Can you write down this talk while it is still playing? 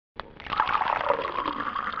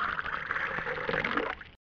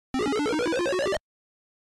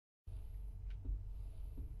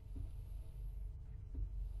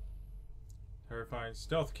Terrifying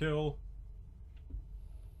stealth kill.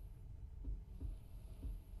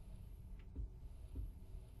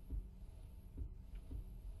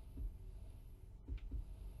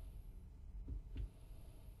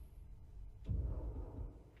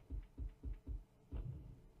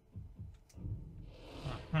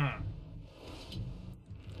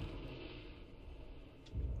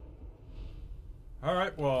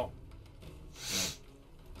 Alright, well.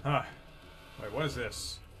 Huh. Wait, what is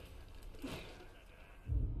this?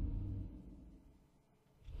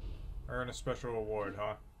 Earn a special reward,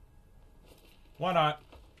 huh? Why not?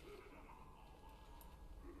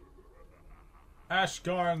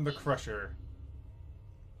 Ashgarn the Crusher.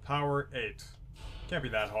 Power 8. Can't be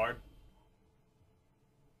that hard.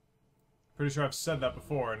 Pretty sure I've said that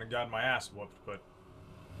before and gotten my ass whooped, but...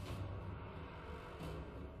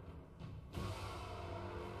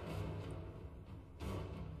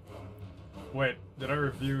 Wait, did I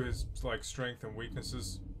review his, like, strength and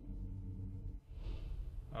weaknesses?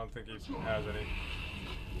 I don't think he has any.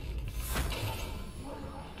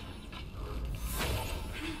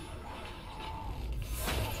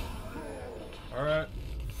 Alright.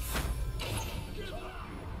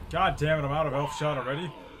 God damn it, I'm out of elf shot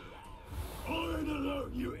already. Hello,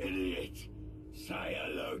 you idiot! Say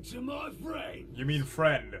hello to my friend! You mean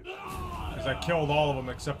friend. Because I killed all of them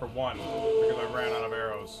except for one. Because I ran out of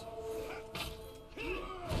arrows.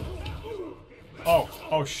 Oh,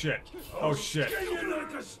 oh shit. Oh shit.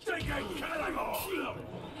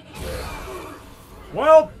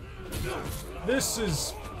 Well, this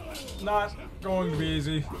is not going to be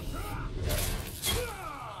easy.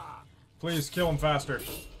 Please kill him faster.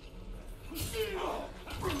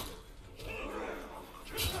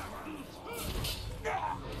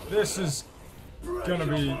 This is gonna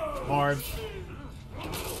be hard.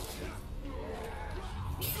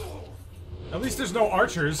 At least there's no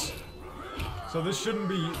archers. So this shouldn't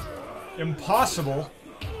be impossible.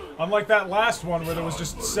 Unlike that last one where there was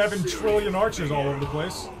just 7 trillion archers all over the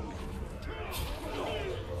place.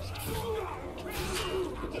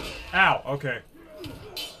 Ow, okay.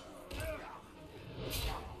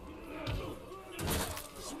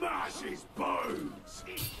 Smash his bones!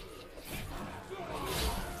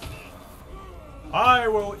 I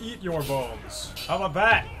will eat your bones. How about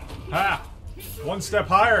that? Ha! One step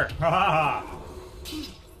higher. Ha ha ha.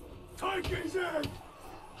 Take his head!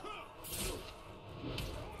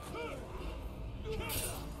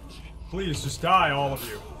 Please, just die, all of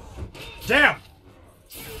you. Damn!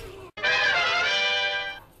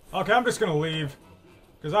 Okay, I'm just gonna leave.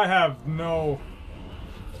 Because I have no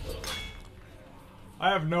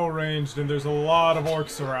range, and there's a lot of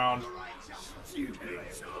orcs around.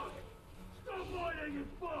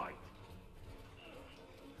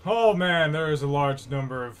 Oh man, there is a large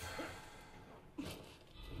number of...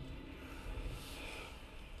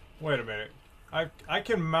 Wait a minute. I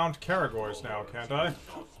can mount Caragors now, can't I?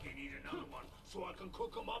 Need another one so I can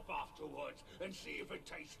cook them up afterwards and see if it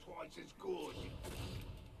tastes twice as good.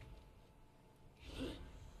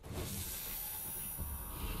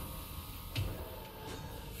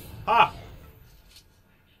 Ha!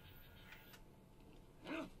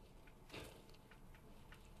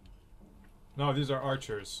 No, these are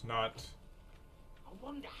archers, not... I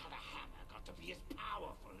wonder how the hammer got to be as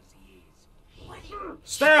powerful as he is.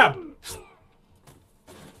 Stab!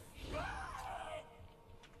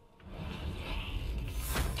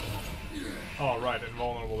 Oh, right,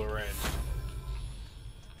 invulnerable to range.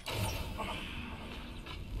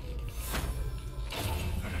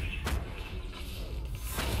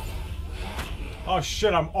 Oh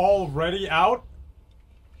shit, I'm already out?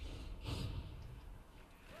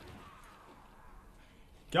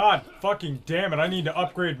 God fucking damn it, I need to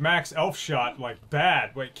upgrade max elf shot, like,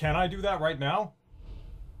 bad. Wait, can I do that right now?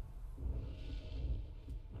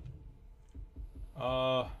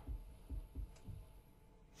 Bow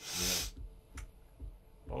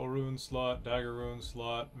rune slot, dagger rune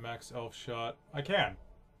slot, max elf shot. I can.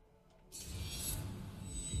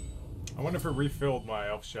 I wonder if it refilled my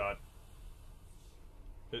elf shot.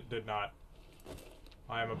 It did not.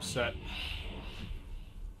 I am upset.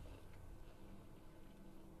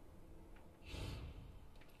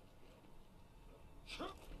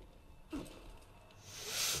 I've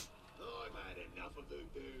had enough of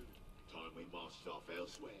voodoo. Time we marched off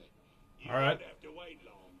elsewhere. You All right. don't have to wait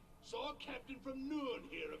long. Saw a captain from Nurn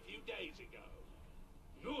here a few days ago.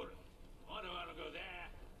 Nurn? I know how to go there.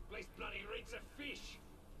 Place bloody reeks of fish.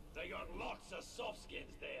 They got lots of soft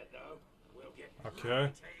skins there, though. We'll get Okay.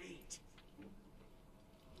 to eat.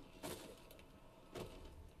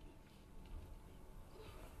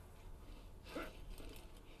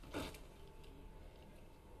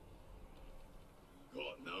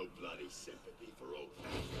 sympathy for old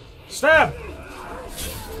fashions. Stab!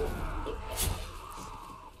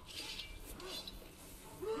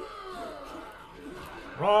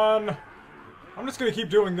 Run! I'm just gonna keep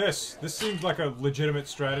doing this. This seems like a legitimate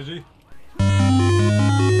strategy.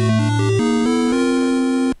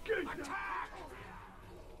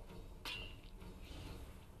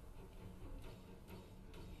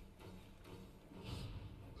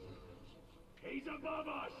 He's above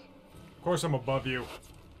us. Of course I'm above you.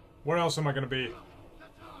 Where else am I gonna be? After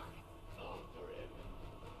him.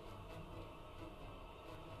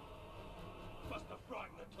 Must have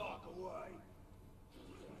frightened the talk away.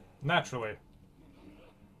 Naturally.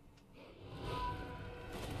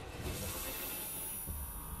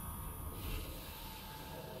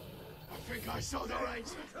 I think I saw the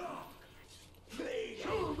razor. Show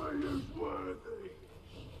me who's worthy.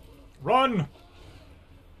 Run!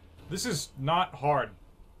 This is not hard.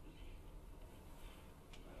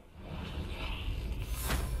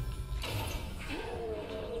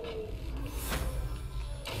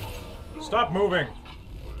 Stop moving!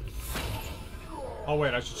 Oh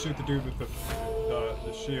wait, I should shoot the dude with the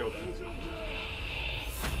shield.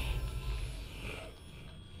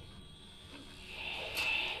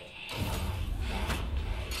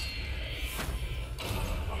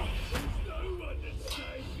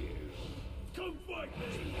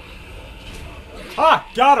 Ah!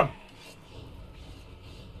 Got him!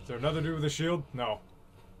 Is there another dude with a shield? No.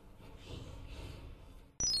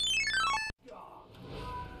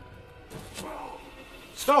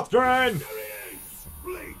 Stealth drain!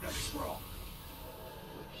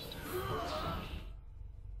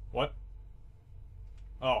 What?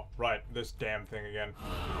 Oh, right. This damn thing again.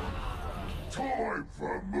 Time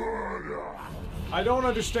for murder! I don't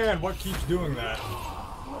understand what keeps doing that.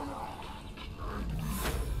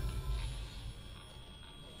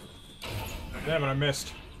 Damn it, I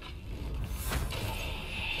missed.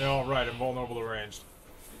 Yeah, alright, invulnerable to ranged.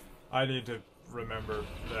 I need to remember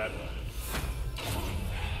that.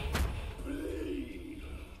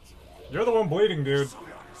 You're the one bleeding, dude.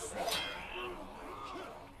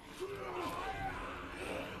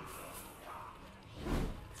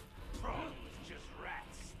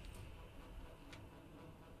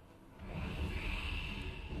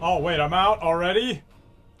 Oh, wait, I'm out already?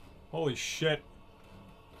 Holy shit.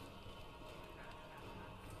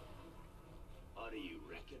 What do you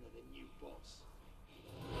reckon of the new boss?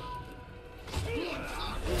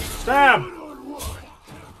 Stab!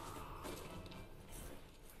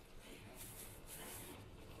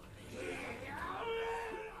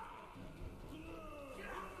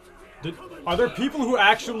 Are there people who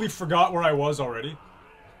actually forgot where I was already?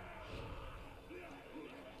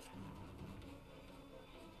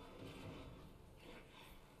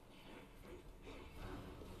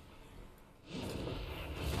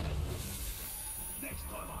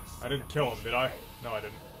 I didn't kill him, did I? No, I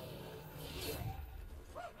didn't.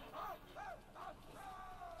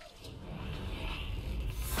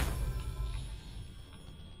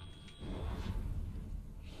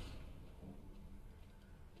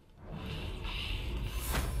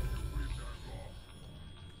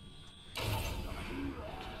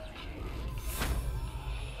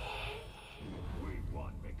 We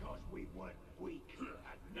won because we weren't weak. And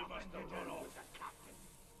we must have run off the captain.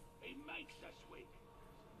 He makes us weak.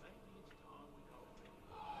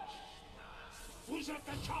 Who's at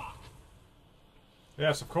the top?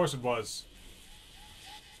 Yes, of course it was.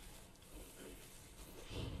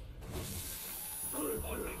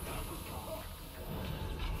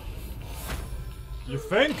 You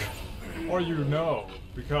think? Or you know?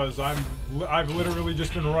 Because I've literally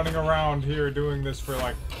just been running around here doing this for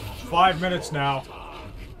like 5 minutes now.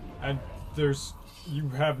 And you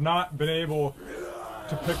have not been able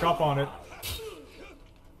to pick up on it.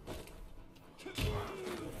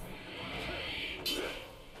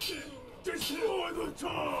 Destroy the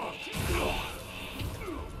top!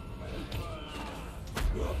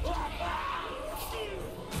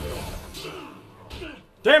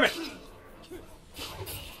 Damn it!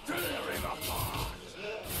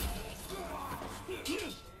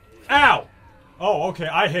 Ow! Oh, okay,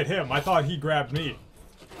 I hit him. I thought he grabbed me.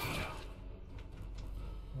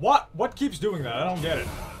 What? What keeps doing that? I don't get it.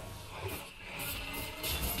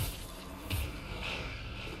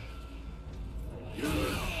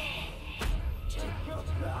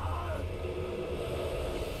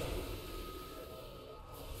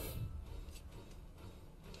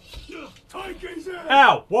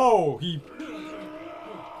 Ow! Whoa! He...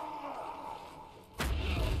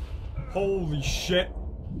 Holy shit.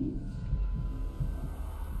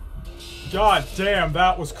 God damn,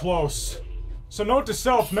 that was close. So note to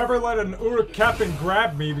self, never let an Uruk captain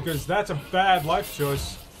grab me because that's a bad life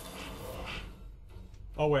choice.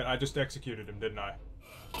 Oh wait, I just executed him, didn't I?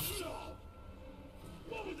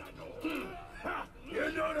 What was that noise? Ha!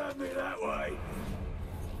 You don't have me that way!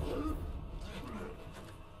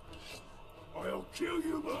 I'll kill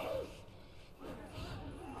you both!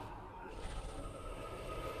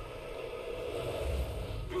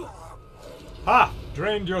 Ha!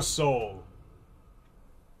 Drained your soul.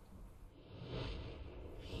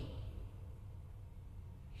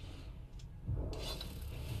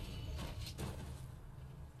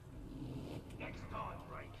 Next time,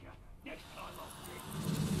 Ranger. Next time I'll get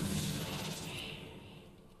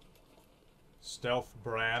Stealth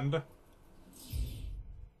brand.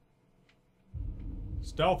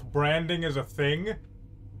 Stealth branding is a thing?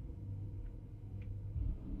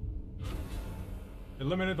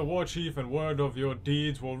 Eliminate the war chief and word of your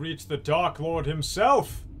deeds will reach the Dark Lord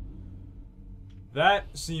himself!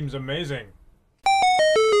 That seems amazing.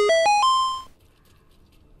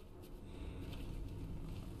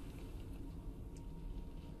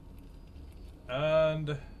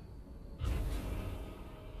 And...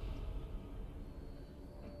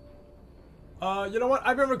 you know what?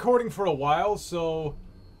 I've been recording for a while, so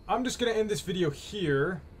I'm just gonna end this video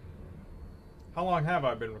here. How long have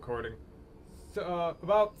I been recording?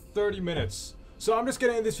 About 30 minutes. So I'm just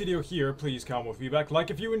gonna end this video here. Please comment with feedback, like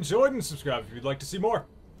if you enjoyed, and subscribe if you'd like to see more.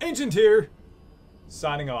 Ancient here,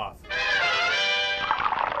 signing off.